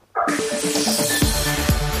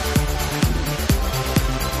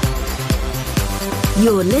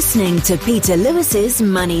You're listening to Peter Lewis's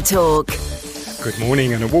Money Talk. Good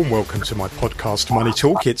morning and a warm welcome to my podcast Money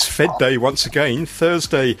Talk. It's Fed Day once again,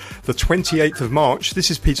 Thursday the 28th of March. This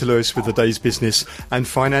is Peter Lewis with the day's business and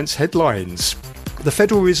finance headlines. The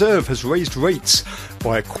Federal Reserve has raised rates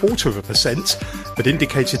by 0.25%, but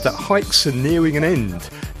indicated that hikes are nearing an end.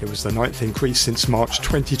 It was the ninth increase since March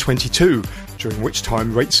 2022, during which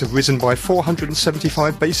time rates have risen by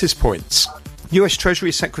 475 basis points. US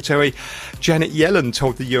Treasury Secretary Janet Yellen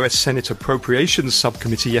told the US Senate Appropriations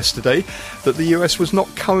Subcommittee yesterday that the US was not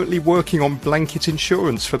currently working on blanket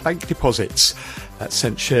insurance for bank deposits. That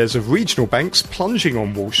sent shares of regional banks plunging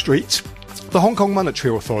on Wall Street. The Hong Kong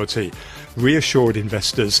Monetary Authority reassured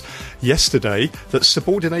investors yesterday that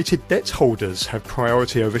subordinated debt holders have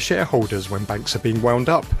priority over shareholders when banks are being wound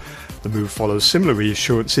up. The move follows similar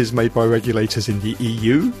reassurances made by regulators in the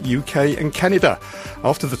EU, UK and Canada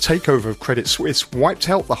after the takeover of Credit Suisse wiped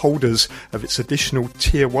out the holders of its additional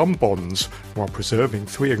Tier 1 bonds while preserving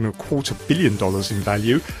 $3.25 billion in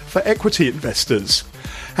value for equity investors.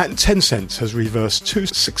 And Tencent has reversed 2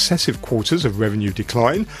 successive quarters of revenue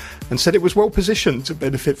decline and said it was well positioned to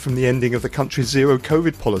benefit from the ending of the country's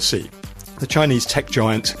zero-COVID policy. The Chinese tech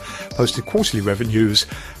giant posted quarterly revenues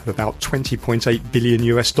of about $20.8 billion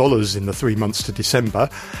in the 3 months to December.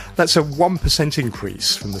 That's a 1%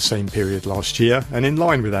 increase from the same period last year and in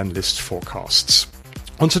line with analysts' forecasts.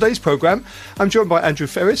 On today's programme, I'm joined by Andrew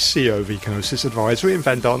Ferris, CEO of Econosis Advisory, and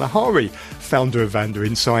Vandana Hari, founder of Vanda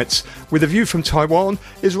Insights. With a view from Taiwan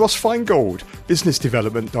is Ross Feingold, Business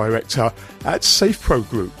Development Director at SafePro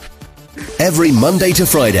Group. Every Monday to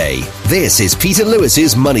Friday, this is Peter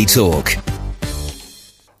Lewis's Money Talk.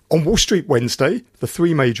 On Wall Street Wednesday, the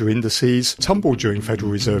 3 major indices tumbled during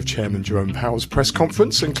Federal Reserve Chairman Jerome Powell's press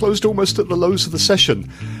conference and closed almost at the lows of the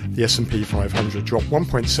session. The S&P 500 dropped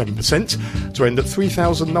 1.7% to end at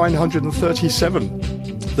 3,937.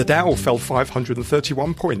 The Dow fell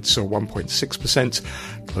 531 points, or 1.6%,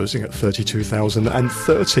 closing at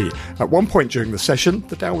 32,030. At one point during the session,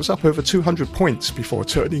 the Dow was up over 200 points before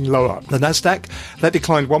turning lower. The Nasdaq, that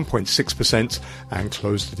declined 1.6% and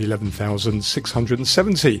closed at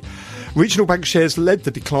 11,670. Regional bank shares led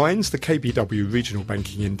the declines. The KBW Regional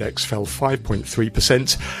Banking Index fell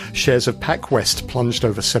 5.3%. Shares of PacWest plunged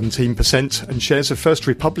over 17%, and shares of First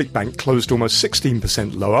Republic Bank closed almost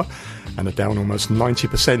 16% lower and are down almost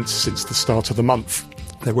 90% since the start of the month.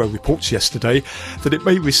 There were reports yesterday that it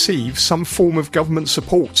may receive some form of government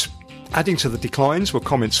support. Adding to the declines were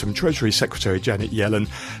comments from Treasury Secretary Janet Yellen,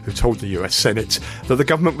 who told the US Senate that the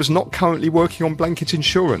government was not currently working on blanket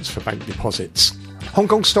insurance for bank deposits. Hong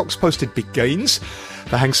Kong stocks posted big gains.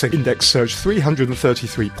 The Hang Seng Index surged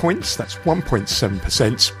 333 points, that's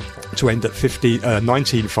 1.7%, to end at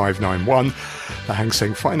 19,591. The Hang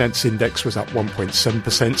Seng Finance Index was up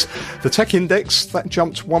 1.7%. The Tech Index, that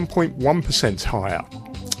jumped 1.1% higher.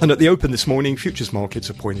 And at the open this morning, futures markets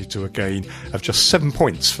are pointing to a gain of just 7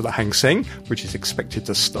 points for the Hang Seng, which is expected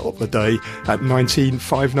to start the day at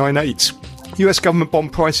 19,598. US government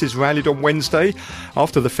bond prices rallied on Wednesday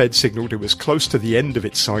after the Fed signalled it was close to the end of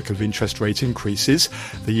its cycle of interest rate increases.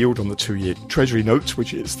 The yield on the 2-year Treasury note,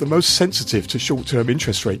 which is the most sensitive to short-term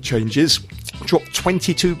interest rate changes, dropped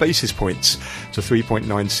 22 basis points to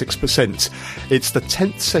 3.96%. It's the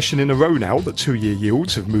 10th session in a row now that 2-year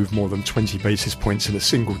yields have moved more than 20 basis points in a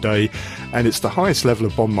single day, and it's the highest level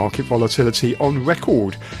of bond market volatility on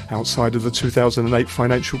record outside of the 2008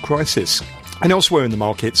 financial crisis. And elsewhere in the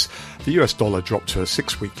markets, the US dollar dropped to a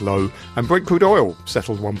 6-week low and Brent crude oil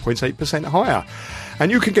settled 1.8% higher.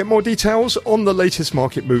 And you can get more details on the latest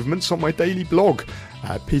market movements on my daily blog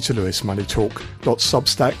at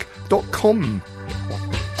peterlewismoneytalk.substack.com.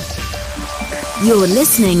 You're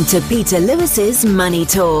listening to Peter Lewis's Money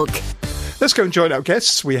Talk. Let's go and join our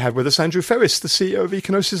guests. We have with us Andrew Ferris, the CEO of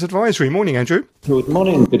Econosis Advisory. Morning, Andrew. Good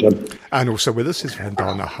morning, Peter. And also with us is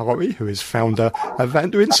Vandana Hari, who is founder of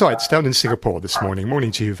Vanda Insights down in Singapore this morning. Morning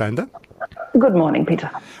to you, Vanda. Good morning, Peter.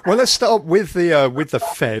 Well, let's start with the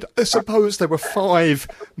Fed. I suppose there were 5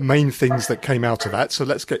 main things that came out of that, so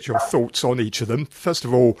let's get your thoughts on each of them. First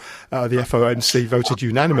of all, the FOMC voted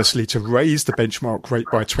unanimously to raise the benchmark rate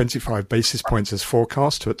by 25 basis points as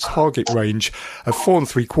forecast to a target range of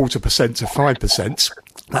 4.75% to 5%.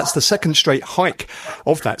 That's the second straight hike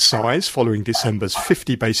of that size following December's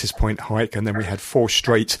 50 basis point hike, and then we had 4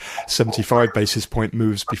 straight 75 basis point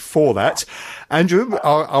moves before that. Andrew,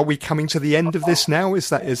 are we coming to the end of this now? Is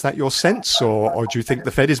that your sense, or do you think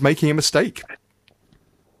the Fed is making a mistake?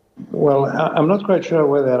 Well, I'm not quite sure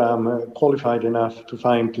whether I'm qualified enough to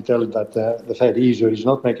tell that the Fed is or is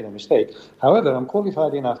not making a mistake. However, I'm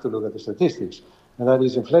qualified enough to look at the statistics. And that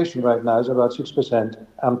is inflation right now is about 6%.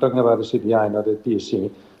 I'm talking about the CPI, not the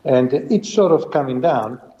PSC. And it's sort of coming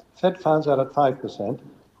down. Fed funds are at 5%,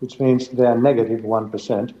 which means they are negative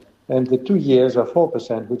 1%. And the 2 years are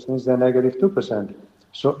 4%, which means they're negative 2%.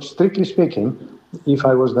 So strictly speaking, if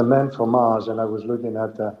I was the man from Mars and I was looking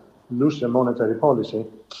at looser monetary policy,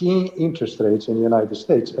 key interest rates in the United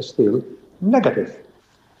States are still negative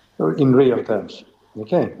in real terms.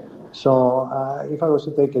 Okay, so if I was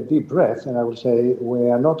to take a deep breath, and I would say we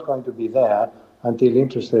are not going to be there until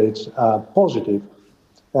interest rates are positive,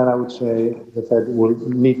 then I would say the Fed will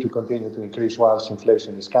need to continue to increase whilst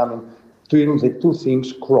inflation is coming, till the two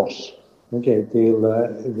things cross. Okay, till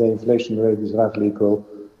the inflation rate is roughly equal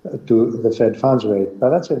to the Fed funds rate.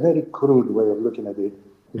 But that's a very crude way of looking at it,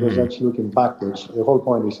 because that's looking backwards. The whole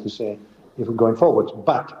point is to say if we're going forwards.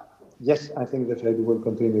 But yes, I think the Fed will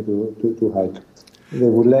continue to hike. They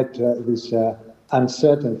will let this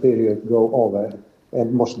uncertain period go over,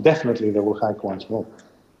 and most definitely they will hike once more.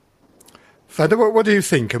 Fed, what do you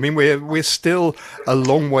think? I mean, we're still a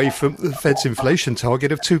long way from the Fed's inflation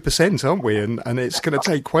target of 2%, aren't we? And it's going to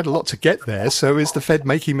take quite a lot to get there. So is the Fed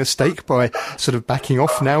making a mistake by sort of backing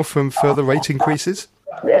off now from further rate increases?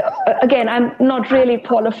 Again, I'm not really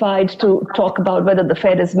qualified to talk about whether the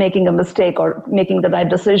Fed is making a mistake or making the right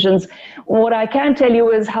decisions. What I can tell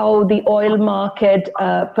you is how the oil market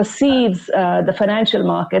perceives the financial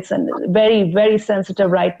markets, and very, very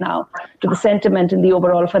sensitive right now to the sentiment in the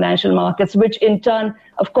overall financial markets, which in turn,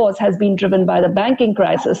 of course, has been driven by the banking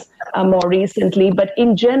crisis more recently. But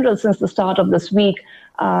in general, since the start of this week,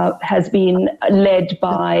 has been led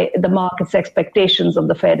by the market's expectations of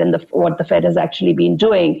the Fed and what the Fed has actually been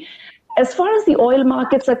doing. As far as the oil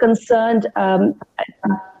markets are concerned,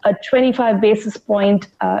 a 25 basis point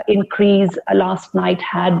increase last night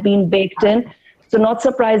had been baked in. So not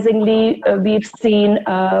surprisingly, we've seen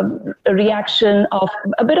a reaction of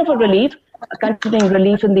a bit of a relief, a continuing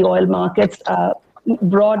relief in the oil markets.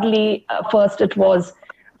 Broadly, first it was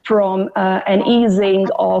from an easing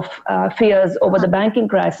of fears over the banking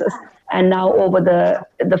crisis, and now over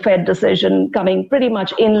the Fed decision coming pretty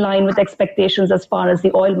much in line with expectations as far as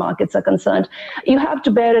the oil markets are concerned. You have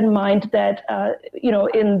to bear in mind that,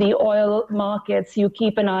 in the oil markets, you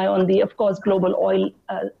keep an eye on the, of course, global oil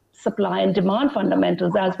supply and demand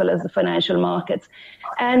fundamentals, as well as the financial markets.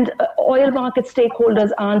 And oil market stakeholders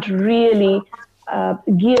aren't really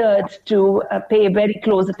geared to pay very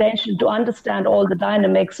close attention to understand all the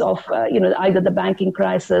dynamics of, either the banking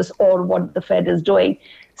crisis or what the Fed is doing.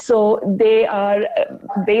 So they are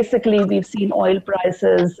basically, we've seen oil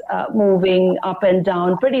prices moving up and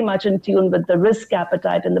down pretty much in tune with the risk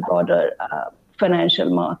appetite in the broader financial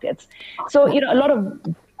markets. So, a lot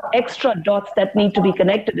of extra dots that need to be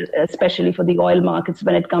connected, especially for the oil markets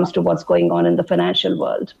when it comes to what's going on in the financial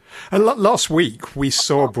world. And last week, we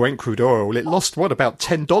saw Brent crude oil. It lost, about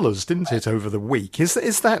 $10, didn't it, over the week? Is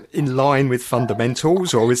that in line with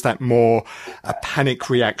fundamentals, or is that more a panic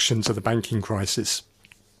reaction to the banking crisis?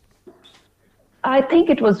 I think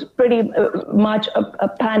it was pretty much a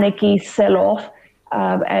panicky sell-off.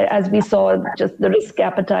 As we saw just the risk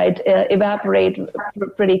appetite evaporate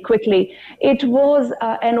pretty quickly. It was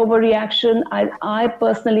an overreaction. I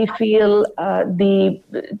personally feel the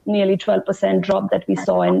nearly 12% drop that we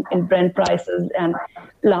saw in Brent prices, and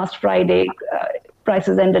last Friday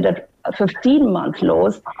prices ended at 15-month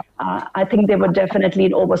lows. I think they were definitely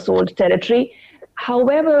in oversold territory.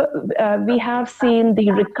 However, we have seen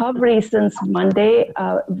the recovery since Monday,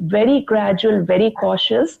 very gradual, very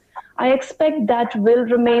cautious. I expect that will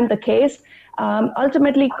remain the case.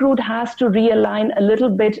 Ultimately, crude has to realign a little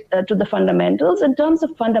bit to the fundamentals. In terms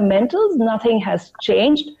of fundamentals, nothing has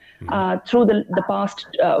changed through the past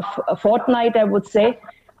fortnight, I would say.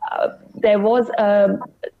 There was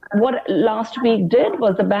what last week did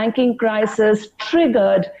was the banking crisis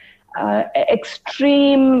triggered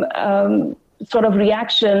extreme sort of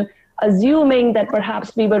reaction, assuming that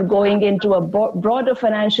perhaps we were going into a broader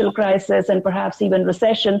financial crisis and perhaps even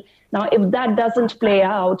recession. Now, if that doesn't play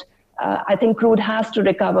out, I think crude has to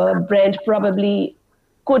recover. Brent probably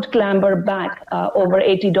could clamber back over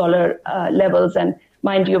 $80 levels. And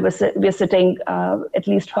mind you, we're sitting at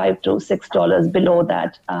least $5 to $6 below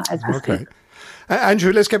that as we speak.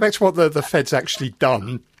 Andrew, let's get back to what the Fed's actually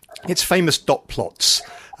done. Its famous dot plots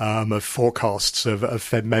of forecasts of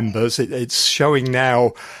Fed members. It's showing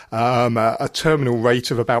now a terminal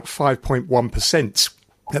rate of about 5.1%.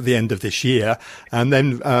 at the end of this year, and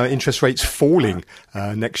then interest rates falling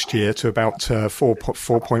next year to about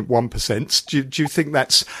 4.1%. Do you think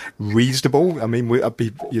that's reasonable? I mean,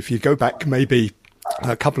 if you go back maybe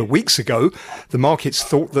a couple of weeks ago, the markets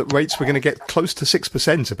thought that rates were going to get close to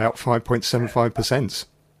 6%, about 5.75%.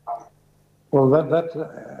 Well,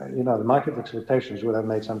 the market expectations would have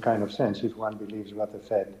made some kind of sense if one believes what the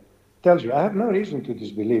Fed tells you. I have no reason to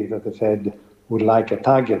disbelieve that the Fed would like a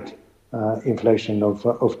target inflation of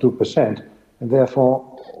 2%. And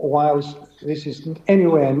therefore, whilst this is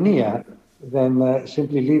anywhere near, then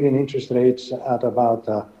simply leaving interest rates at about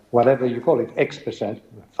whatever you call it, X%,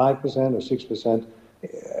 5% or 6%,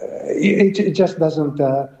 it just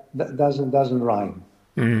doesn't rhyme.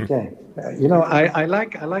 Okay, I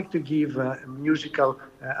like to give musical.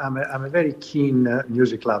 I'm a very keen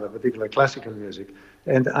music lover, particularly classical music,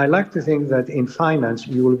 and I like to think that in finance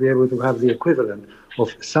you will be able to have the equivalent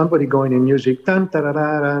of somebody going in music, tan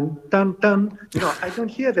tarararan, tan tan. I don't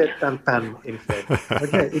hear that tan tan in Fed.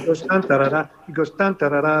 Okay, it goes tan tarara, it goes tan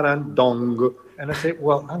tarararan dong, and I say,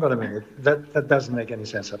 well, hang on a minute, that doesn't make any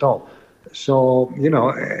sense at all. So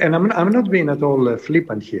and I'm not being at all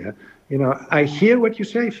flippant here. I hear what you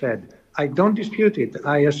say, Fed. I don't dispute it.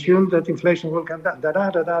 I assume that inflation will come down,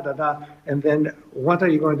 and then what are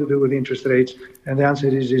you going to do with interest rates? And the answer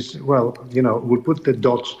is well, we'll put the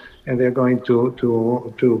dots, and they're going to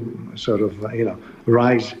sort of,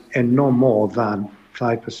 rise and no more than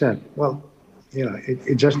 5%. Well,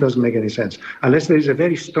 it just doesn't make any sense. Unless there is a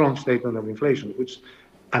very strong statement of inflation, which,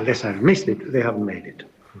 unless I've missed it, they haven't made it.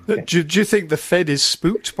 Okay. Do you think the Fed is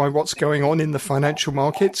spooked by what's going on in the financial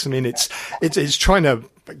markets? I mean, it's trying to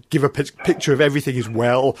give a picture of everything is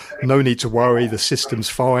well, no need to worry, the system's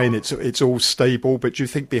fine, it's all stable. But do you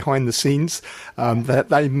think behind the scenes that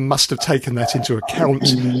they must have taken that into account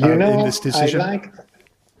in this decision?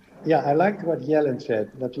 I liked what Yellen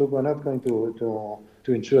said, that look, we're not going to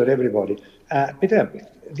insure everybody. Peter,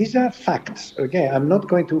 these are facts, okay? I'm not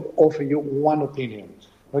going to offer you one opinion.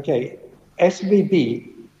 Okay, SVB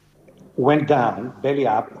went down, belly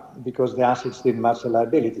up, because the assets didn't match the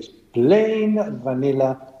liabilities. Plain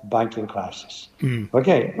vanilla banking crisis.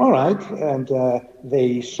 Okay, all right, and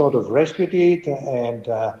they sort of rescued it, and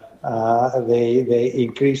they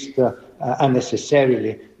increased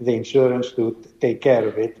unnecessarily the insurance to take care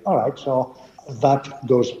of it. All right, so that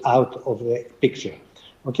goes out of the picture.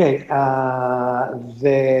 Okay,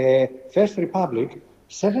 the First Republic,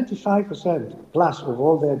 75% plus of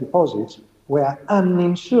all their deposits were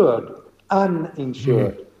uninsured.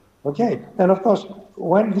 Okay, and of course,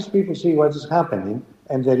 when these people see what is happening,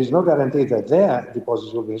 and there is no guarantee that their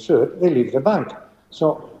deposits will be insured, they leave the bank.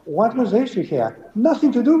 So what was the issue here?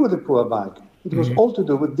 Nothing to do with the poor bank. It was all to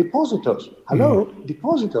do with depositors. Hello,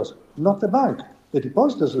 depositors, not the bank. The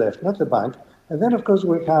depositors left, not the bank. And then, of course,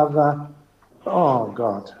 we have,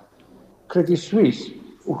 Credit Suisse,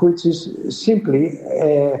 which is simply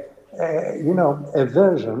a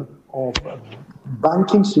version of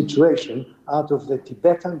banking situation out of the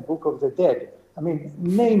Tibetan Book of the Dead. I mean,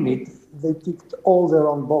 name it, they ticked all the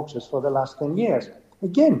wrong boxes for the last 10 years.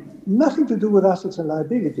 Again, nothing to do with assets and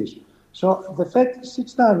liabilities. So the Fed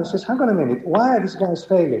sits down and says, hang on a minute, why are these guys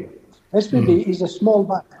failing? SVB is a small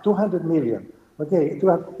bank, 200 million. Okay,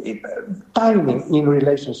 tiny in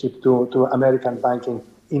relationship to American banking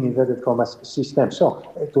in inverted commas system. So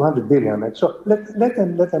 200 billion. So let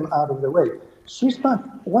them out of the way. Swiss bank,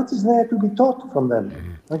 what is there to be taught from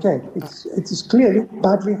them? Okay, it is clearly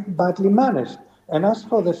badly managed. And as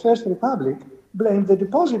for the First Republic, blame the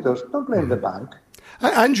depositors, don't blame the bank.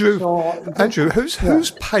 Andrew,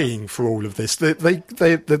 who's paying for all of this?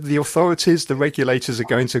 The authorities, the regulators are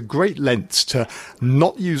going to great lengths to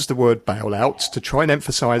not use the word bailout, to try and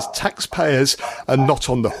emphasise taxpayers are not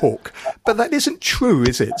on the hook. But that isn't true,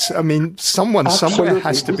 is it? I mean, someone somewhere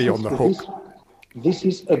has to be on the hook. This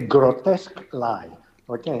is a grotesque lie,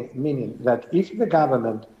 okay? Meaning that if the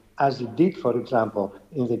government, as it did, for example,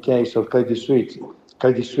 in the case of Credit Suisse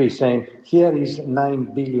saying, here is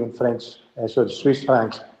 9 billion Swiss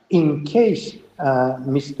francs, in case,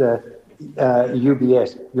 Mr.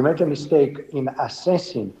 UBS, you make a mistake in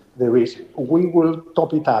assessing the risk, we will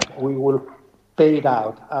top it up, we will pay it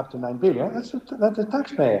out up to 9 billion. That's a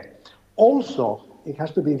taxpayer. Also, it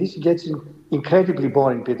has to be, this gets incredibly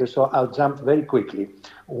boring, Peter, so I'll jump very quickly.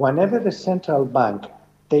 Whenever the central bank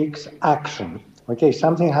takes action, okay,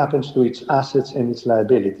 something happens to its assets and its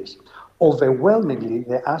liabilities. Overwhelmingly,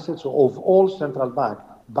 the assets of all central banks,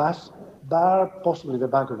 bar possibly the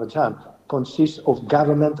Bank of Japan, consists of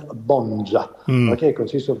government bonds. Okay,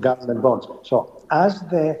 consists of government bonds. So as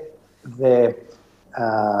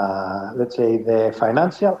let's say the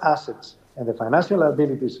financial assets and the financial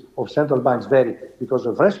liabilities of central banks vary because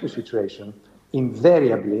of rescue situation,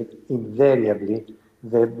 invariably,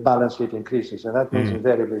 the balance sheet increases. And that means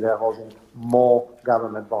invariably they're holding more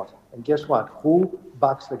government bonds. And guess what? Who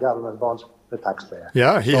backs the government bonds? The taxpayer.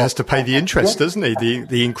 Yeah, he has to pay the interest, doesn't he?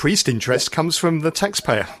 The increased interest comes from the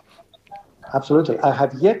taxpayer. Absolutely. I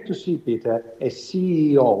have yet to see, Peter, a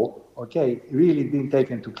CEO, really being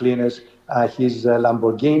taken to cleaners, his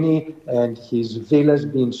Lamborghini and his villas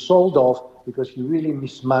being sold off because he really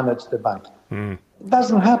mismanaged the bank. It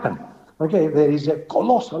doesn't happen. There is a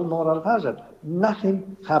colossal moral hazard.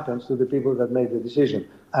 Nothing happens to the people that made the decision,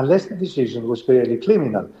 unless the decision was clearly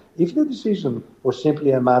criminal. If the decision was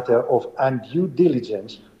simply a matter of undue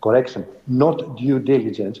diligence, correction, not due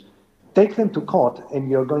diligence, take them to court and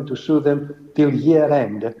you're going to sue them till year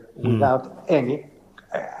end without any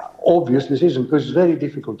obvious decision, because it's very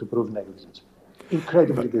difficult to prove negligence.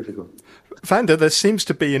 Incredibly difficult. Vanda, there seems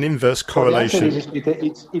to be an inverse correlation. It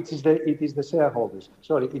is the shareholders.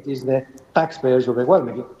 It is the taxpayers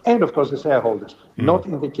overwhelmingly, and of course the shareholders. Not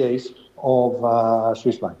in the case of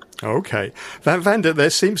Swiss Bank. Okay. Vanda,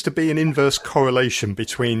 there seems to be an inverse correlation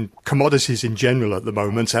between commodities in general at the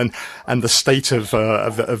moment and the state of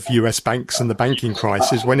US banks and the banking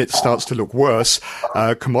crisis. When it starts to look worse,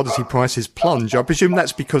 commodity prices plunge. I presume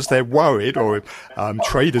that's because they're worried, or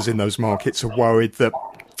traders in those markets are worried that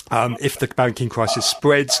if the banking crisis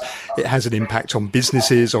spreads, it has an impact on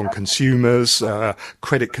businesses, on consumers,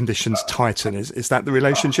 credit conditions tighten. Is that the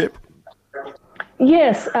relationship?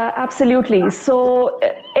 Yes, absolutely. So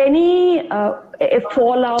any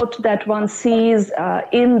fallout that one sees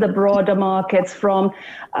in the broader markets from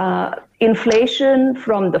inflation,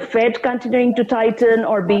 from the Fed continuing to tighten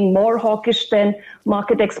or being more hawkish than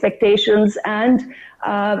market expectations, and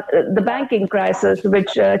the banking crisis,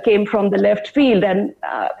 which came from the left field. And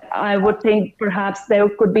I would think perhaps there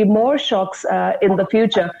could be more shocks in the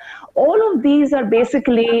future. All of these are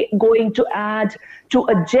basically going to add to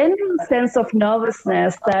a general sense of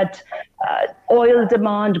nervousness that oil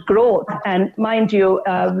demand growth, and mind you,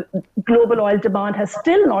 global oil demand has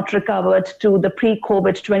still not recovered to the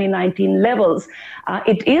pre-COVID 2019 levels.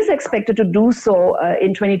 It is expected to do so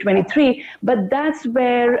in 2023, but that's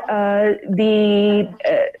where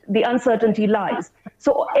the uncertainty lies.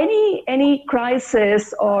 So any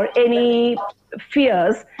crisis or any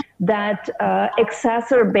fears that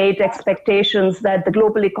exacerbate expectations that the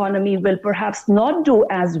global economy will perhaps not do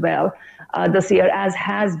as well this year as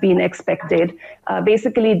has been expected.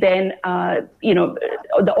 Basically, then,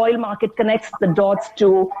 the oil market connects the dots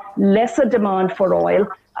to lesser demand for oil,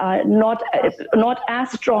 not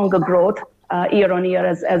as strong a growth year on year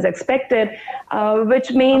as expected,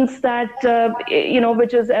 which means that,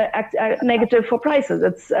 which is a negative for prices.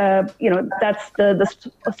 It's, that's the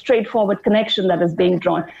straightforward connection that is being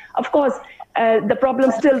drawn. Of course, the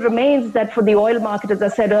problem still remains that for the oil market, as I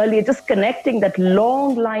said earlier, just connecting that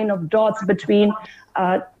long line of dots between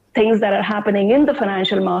things that are happening in the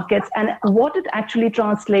financial markets and what it actually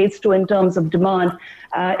translates to in terms of demand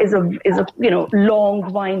is a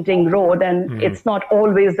long winding road, and it's not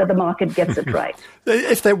always that the market gets it right.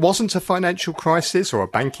 If there wasn't a financial crisis or a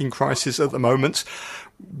banking crisis at the moment,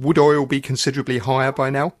 would oil be considerably higher by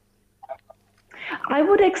now? I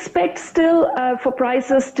would expect still for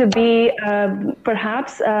prices to be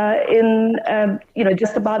perhaps in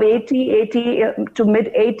just above 80 to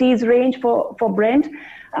mid 80s range for Brent.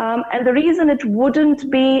 And the reason it wouldn't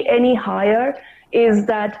be any higher is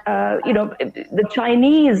that, the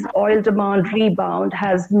Chinese oil demand rebound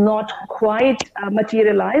has not quite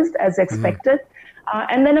materialized as expected.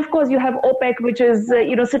 And then, of course, you have OPEC, which is,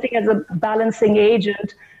 sitting as a balancing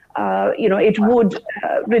agent. It would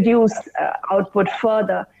reduce output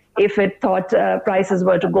further if it thought prices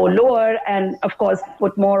were to go lower, and, of course,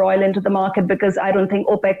 put more oil into the market, because I don't think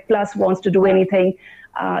OPEC Plus wants to do anything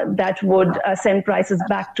that would send prices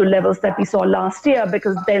back to levels that we saw last year,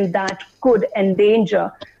 because then that could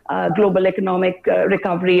endanger global economic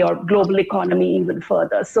recovery or global economy even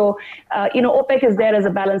further. So, OPEC is there as a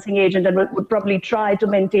balancing agent and would probably try to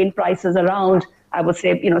maintain prices around, I would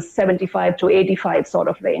say, 75 to 85 sort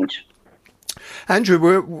of range.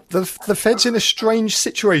 Andrew, the Fed's in a strange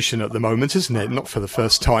situation at the moment, isn't it? Not for the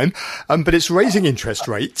first time, but it's raising interest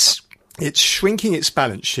rates. It's shrinking its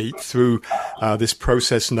balance sheet through this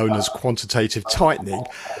process known as quantitative tightening.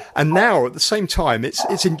 And now, at the same time,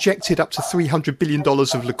 it's injected up to $300 billion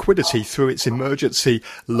of liquidity through its emergency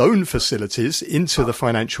loan facilities into the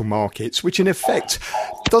financial markets, which in effect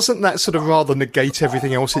doesn't that sort of rather negate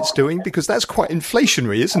everything else it's doing? Because that's quite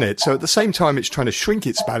inflationary, isn't it? So at the same time, it's trying to shrink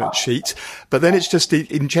its balance sheet, but then it's just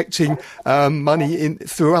injecting money in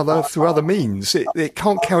through other means. It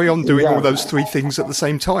can't carry on doing all those three things at the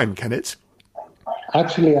same time, can it?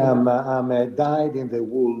 Actually, I'm a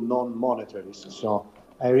dyed-in-the-wool non-monetarist, so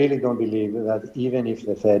I really don't believe that even if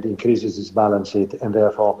the Fed increases its balance sheet and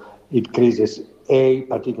therefore increases a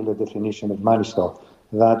particular definition of money stock,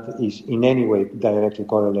 that is in any way directly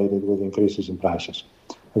correlated with increases in prices.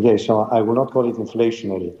 Okay, so I will not call it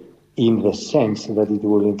inflationary in the sense that it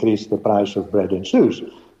will increase the price of bread and shoes.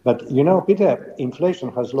 But, Peter,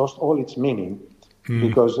 inflation has lost all its meaning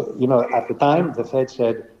because, at the time the Fed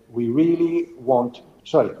said, we really want,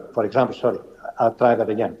 I'll try that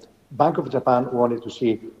again. Bank of Japan wanted to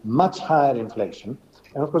see much higher inflation.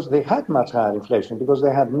 And of course, they had much higher inflation because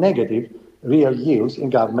they had negative real yields in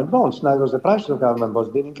government bonds. Now, the price of government bonds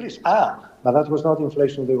didn't increase. But that was not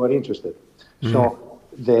inflation they were interested in. So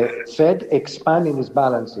the Fed expanding its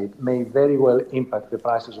balance sheet may very well impact the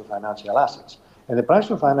prices of financial assets. And the price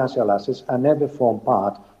of financial assets are never form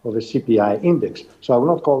part of a CPI index. So I will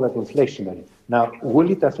not call that inflationary. Now, will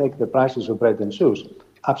it affect the prices of bread and shoes?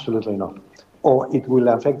 Absolutely not. Or it will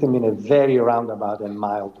affect them in a very roundabout and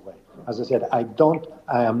mild way. As I said, I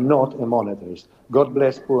am not a monetarist. God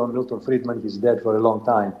bless poor Milton Friedman. He's dead for a long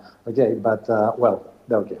time. Okay, but,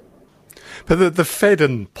 okay. But the Fed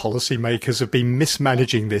and policymakers have been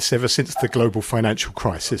mismanaging this ever since the global financial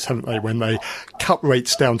crisis, haven't they? When they cut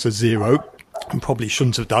rates down to zero, and probably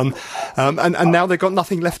shouldn't have done, and now they've got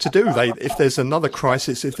nothing left to do. If there's another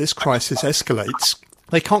crisis, if this crisis escalates,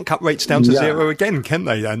 they can't cut rates down to zero again, can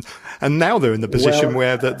they? And now they're in the position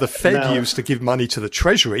where the Fed used to give money to the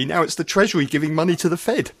Treasury. Now it's the Treasury giving money to the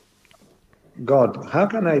Fed. God, how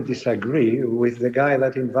can I disagree with the guy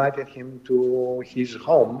that invited him to his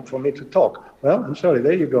home for me to talk? Well, I'm sorry,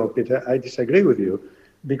 there you go, Peter. I disagree with you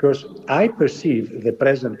because I perceive the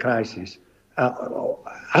present crisis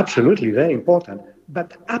absolutely very important,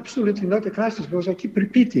 but absolutely not a crisis because I keep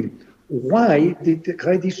repeating. Why did the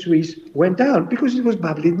Credit Suisse went down? Because it was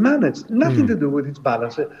badly managed. Nothing to do with its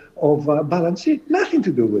balance sheet. Nothing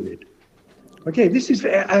to do with it. Okay, this is,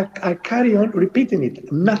 I carry on repeating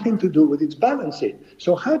it. Nothing to do with its balance sheet.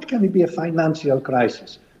 So how can it be a financial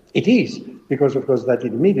crisis? It is, because of course that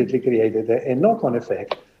immediately created a knock-on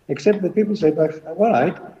effect, except that people say, all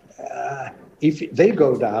right, if they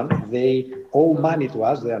go down, they owe money to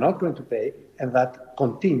us, they are not going to pay, and that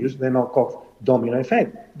continues the knock-off domino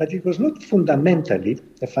effect. But it was not fundamentally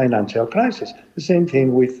a financial crisis. The same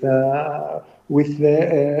thing with the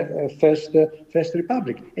First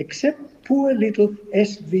Republic, except poor little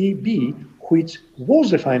SVB, which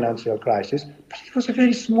was a financial crisis, but it was a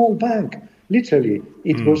very small bank. Literally,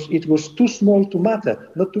 it was too small to matter,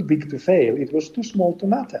 not too big to fail. It was too small to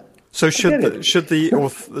matter. So should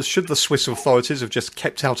the Swiss authorities have just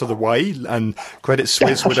kept out of the way, and Credit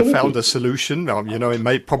Suisse would have found a solution?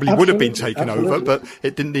 It probably would have been taken over, but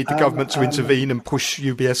it didn't need the government to intervene and push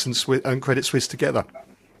UBS and Credit Suisse together.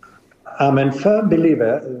 I'm a firm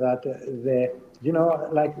believer that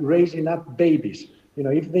like raising up babies.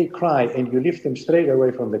 If they cry and you lift them straight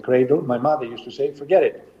away from the cradle, my mother used to say, forget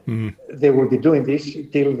it. They will be doing this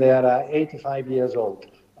till they are 85 years old.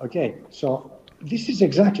 Okay, so this is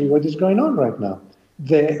exactly what is going on right now.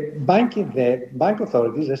 The bank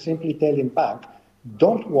authorities are simply telling bank,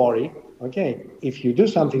 don't worry, okay, if you do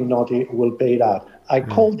something naughty, we'll pay it out. I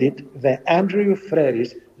called it the Andrew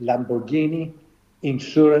Freris Lamborghini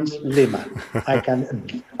Insurance Lima. I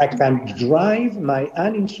can drive my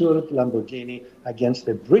uninsured Lamborghini against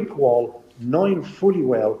a brick wall, knowing fully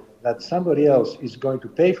well that somebody else is going to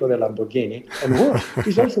pay for the Lamborghini, and worse,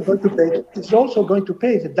 he's also going to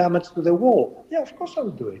pay the damage to the wall. Yeah, of course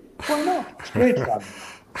I'll do it. Why not? It's great fun.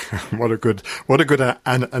 What a good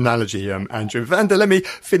analogy, Andrew. Vanda, let me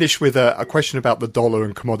finish with a question about the dollar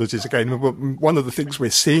and commodities again. One of the things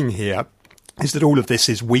we're seeing here is that all of this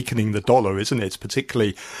is weakening the dollar, isn't it?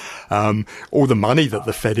 Particularly all the money that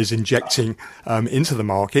the Fed is injecting into the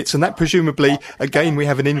markets. And that presumably, again, we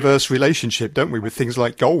have an inverse relationship, don't we, with things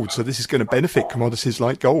like gold. So this is going to benefit commodities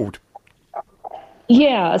like gold.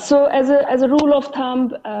 Yeah. So as a rule of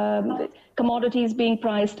thumb, commodities being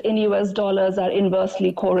priced in US dollars are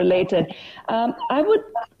inversely correlated. I would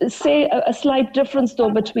say a slight difference, though,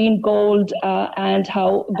 between gold and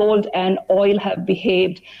how gold and oil have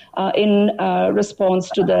behaved in response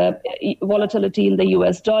to the volatility in the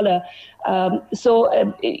US dollar.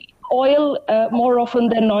 Oil, more often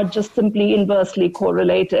than not, just simply inversely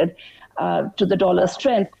correlated to the dollar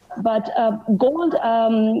strength. But gold,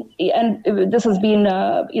 and this has been,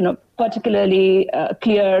 particularly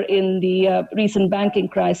clear in the recent banking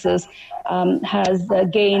crisis, has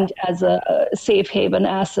gained as a safe haven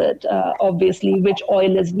asset, obviously, which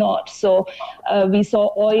oil is not. So we saw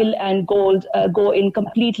oil and gold go in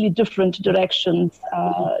completely different directions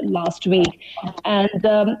last week. And,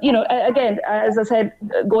 again, as I said,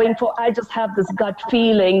 I just have this gut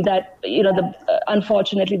feeling that,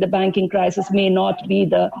 unfortunately, the banking crisis may not be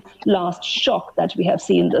the last shock that we have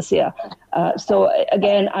seen this year. So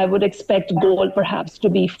again, I would expect gold perhaps to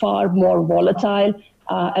be far more volatile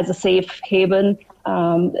as a safe haven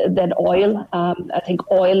than oil. I think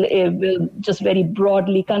oil will just very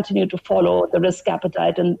broadly continue to follow the risk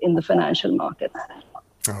appetite in the financial markets.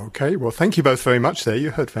 Okay, well, thank you both very much there.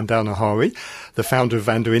 You heard Vandana Hari, the founder of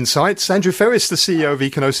Vanda Insights. Andrew Ferris, the CEO of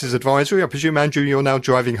Econosis Advisory. I presume, Andrew, you're now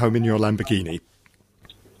driving home in your Lamborghini.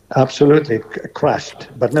 Absolutely. Crashed.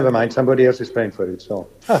 But never mind, somebody else is paying for it. So,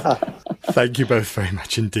 Thank you both very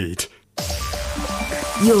much indeed.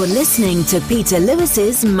 You're listening to Peter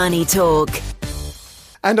Lewis's Money Talk.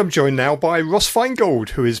 And I'm joined now by Ross Feingold,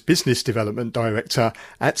 who is Business Development Director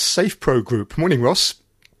at SafePro Group. Morning, Ross.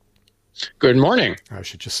 Good morning. I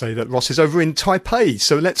should just say that Ross is over in Taipei.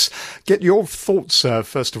 So let's get your thoughts,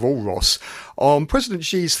 first of all, Ross, on President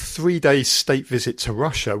Xi's 3-day state visit to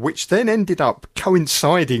Russia, which then ended up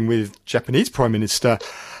coinciding with Japanese Prime Minister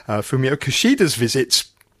Fumio Kishida's visit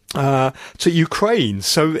to Ukraine.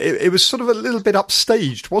 So it was sort of a little bit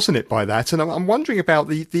upstaged, wasn't it, by that? And I'm wondering about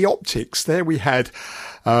the optics. There we had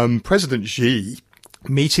President Xi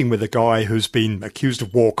meeting with a guy who's been accused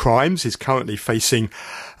of war crimes, is currently facing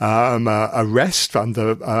arrest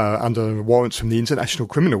under warrants from the International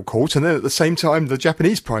Criminal Court, and then at the same time the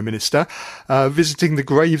Japanese Prime Minister visiting the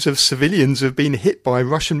graves of civilians who have been hit by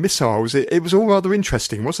Russian missiles. It was all rather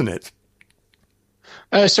interesting, wasn't it?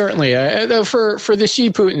 Certainly. Though for the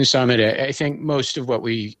Xi-Putin summit, I think most of what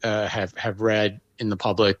we have read in the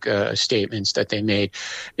public statements that they made,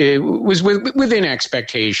 it was within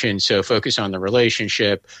expectation. So focus on the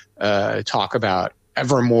relationship, talk about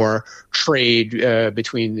ever more trade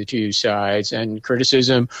between the two sides, and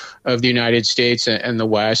criticism of the United States and the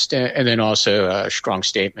West, and then also a strong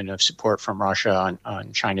statement of support from Russia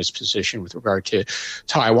on China's position with regard to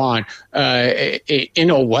Taiwan. In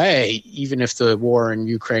a way, even if the war in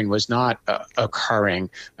Ukraine was not occurring,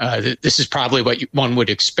 this is probably what one would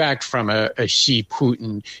expect from a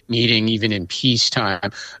Xi-Putin meeting, even in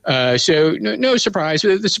peacetime. So no surprise.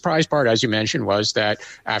 The surprise part, as you mentioned, was that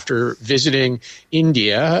after visiting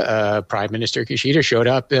India, Prime Minister Kishida showed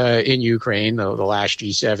up in Ukraine, the last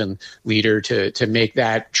G7 leader to make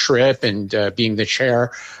that trip, and being the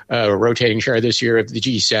chair, rotating chair this year of the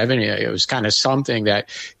G7, it was kind of something that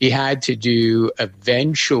he had to do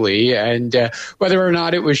eventually. And whether or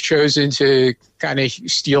not it was chosen to kind of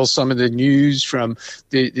steal some of the news from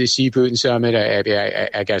the Xi-Putin summit,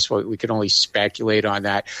 I guess we can only speculate on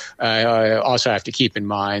that. I also have to keep in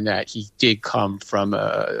mind that he did come from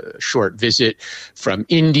a short visit from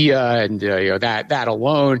India, and that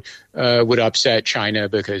alone would upset China,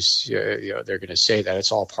 because they're going to say that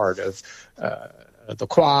it's all part of the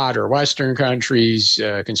Quad or Western countries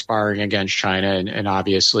conspiring against China. And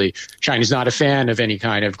obviously, China's not a fan of any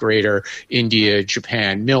kind of greater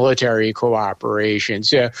India-Japan military cooperation.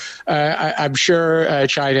 So I'm sure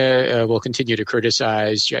China will continue to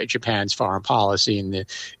criticize Japan's foreign policy and the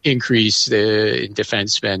increase in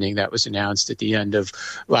defense spending that was announced at the end of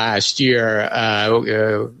last year.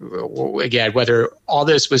 Again, whether all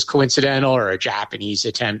this was coincidental or a Japanese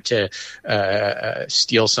attempt to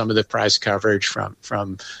steal some of the press coverage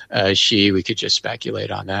from Xi, we could just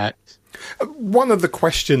speculate on that. One of the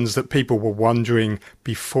questions that people were wondering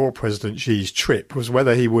before President Xi's trip was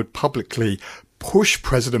whether he would publicly push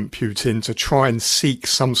President Putin to try and seek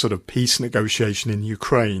some sort of peace negotiation in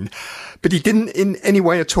Ukraine. But he didn't in any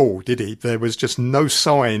way at all, did he? There was just no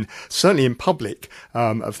sign, certainly in public,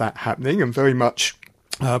 of that happening, and very much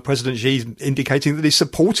President Xi indicating that he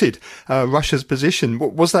supported Russia's position.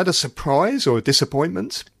 Was that a surprise or a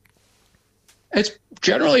disappointment?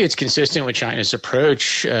 It's consistent with China's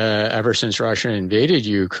approach ever since Russia invaded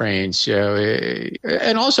Ukraine. So,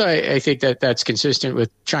 and also I think that's consistent with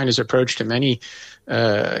China's approach to many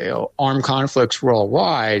armed conflicts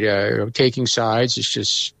worldwide. Taking sides is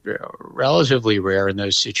just relatively rare in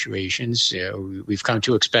those situations. We've come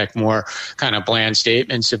to expect more kind of bland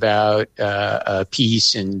statements about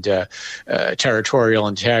peace and territorial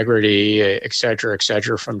integrity, et cetera,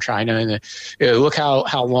 from China. And look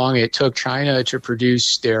how long it took China to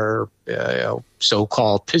produce their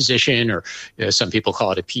so-called position, or some people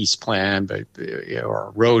call it a peace plan, but or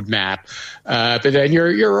a roadmap. But then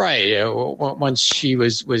you're right. Once Xi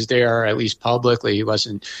was there, at least publicly. He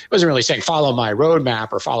wasn't really saying follow my roadmap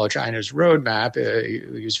or follow China's roadmap.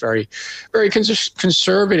 He was very, very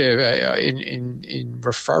conservative in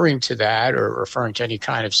referring to that or referring to any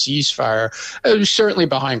kind of ceasefire. Certainly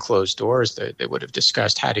behind closed doors, they would have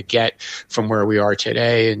discussed how to get from where we are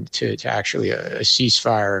today and to actually a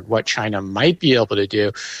ceasefire and what China might be able to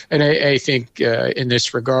do. And I think in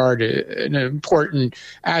this regard, an important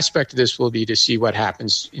aspect of this will be to see what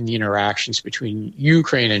happens in the interactions between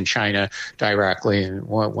Ukraine and China directly, and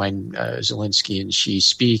when Zelensky and Xi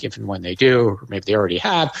speak, if and when they do, or maybe they already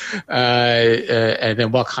have, and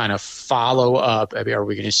then what kind of follow-up. I mean, are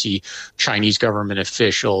we going to see Chinese government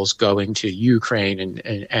officials going to Ukraine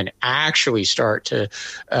and actually start to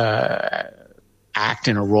act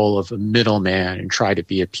in a role of a middleman and try to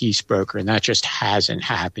be a peace broker? And that just hasn't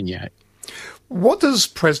happened yet. What does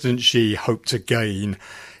President Xi hope to gain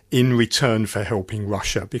in return for helping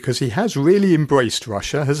Russia? Because he has really embraced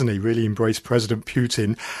Russia, hasn't he? Really embraced President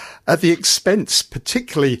Putin at the expense,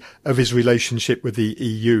 particularly of his relationship with the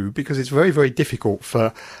EU, because it's very, very difficult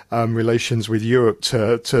for relations with Europe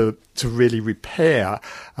to really repair,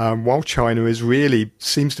 while China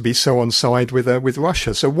seems to be so on side with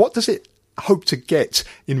Russia. So what does it hope to get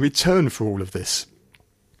in return for all of this?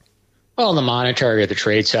 Well, on the monetary or the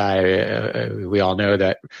trade side, we all know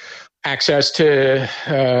that access to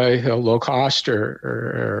low cost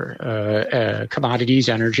or commodities,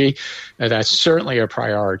 energy, that's certainly a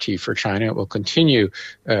priority for China. It will continue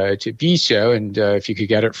to be so. And if you could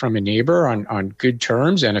get it from a neighbor on good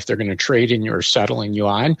terms, and if they're going to trade in or settle in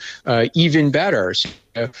yuan, even better. So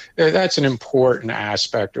that's an important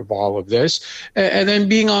aspect of all of this. And then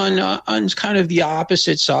being on kind of the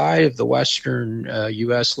opposite side of the Western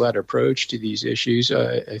U.S.-led approach to these issues,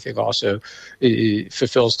 I think also it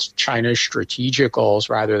fulfills China's strategic goals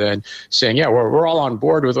rather than saying, yeah, we're all on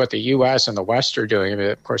board with what the U.S. and the West are doing. I mean,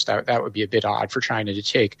 of course, that would be a bit odd for China to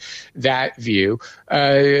take that view.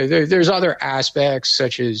 There's other aspects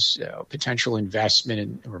such as potential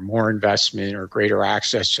investment or more investment or greater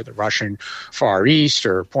access to the Russian Far East,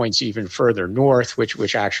 or points even further north,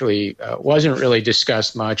 which actually wasn't really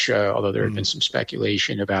discussed much, although there had been some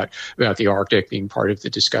speculation about the Arctic being part of the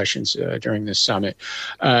discussions during this summit.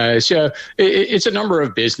 So it's a number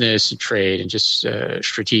of business and trade and just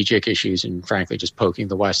strategic issues, and frankly, just poking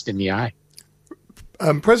the West in the eye.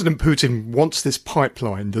 President Putin wants this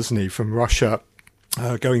pipeline, doesn't he, from Russia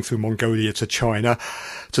going through Mongolia to China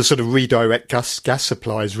to sort of redirect gas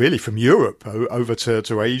supplies really from Europe over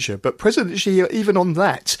to Asia. But President Xi, even on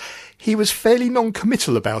that, he was fairly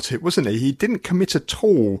non-committal about it, wasn't he? He didn't commit at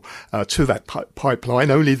all to that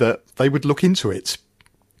pipeline, only that they would look into it.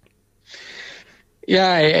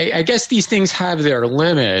 Yeah, I guess these things have their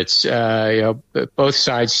limits. Both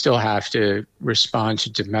sides still have to respond to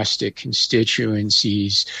domestic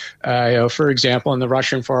constituencies. For example, in the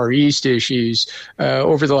Russian Far East issues,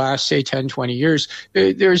 over the last, say, 10, 20 years,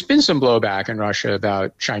 there's been some blowback in Russia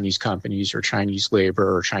about Chinese companies or Chinese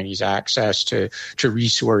labor or Chinese access to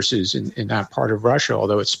resources in that part of Russia.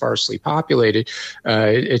 Although it's sparsely populated,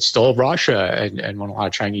 it's still Russia. And when a lot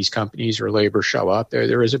of Chinese companies or labor show up,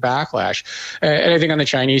 there is a backlash. And I think on the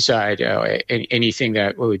Chinese side, anything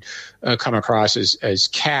that would come across as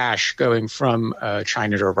cash going from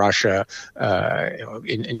China to Russia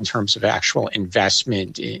in terms of actual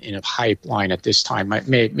investment in a pipeline at this time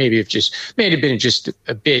may have been just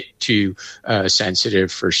a bit too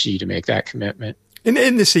sensitive for Xi to make that commitment.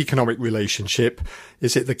 In this economic relationship,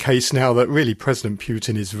 is it the case now that really President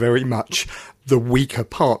Putin is very much the weaker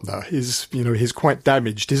partner? He's quite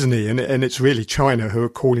damaged, isn't he? And it's really China who are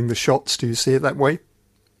calling the shots. Do you see it that way?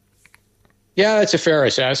 Yeah, that's a fair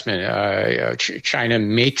assessment. China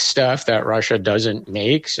makes stuff that Russia doesn't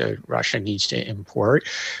make, so Russia needs to import,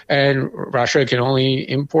 and Russia can only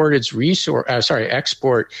export its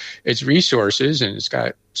resources, and it's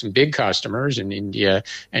got some big customers in India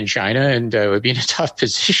and China, and it would be in a tough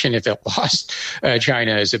position if it lost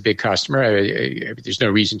China as a big customer. There's no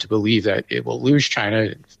reason to believe that it will lose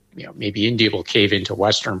China. Maybe India will cave into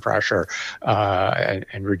Western pressure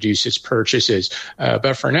and reduce its purchases.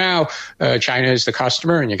 But for now, China is the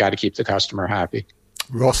customer, and you got to keep the customer happy.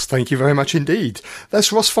 Ross, thank you very much indeed.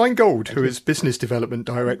 That's Ross Feingold, who is Business Development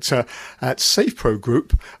Director at SafePro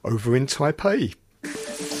Group over in Taipei.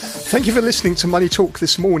 Thank you for listening to Money Talk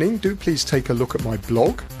this morning. Do please take a look at my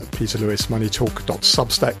blog at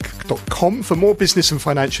peterlewismoneytalk.substack.com for more business and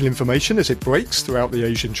financial information as it breaks throughout the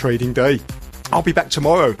Asian trading day. I'll be back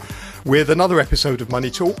tomorrow with another episode of Money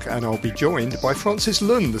Talk, and I'll be joined by Francis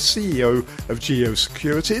Lun, the CEO of Geo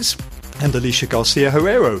Securities. and Alicia Garcia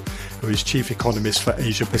Herrero, who is Chief Economist for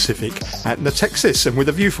Asia Pacific at Natixis. And with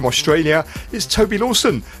a view from Australia is Toby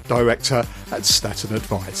Lawson, Director at Staten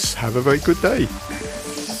Advice. Have a very good day.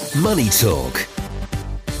 Money Talk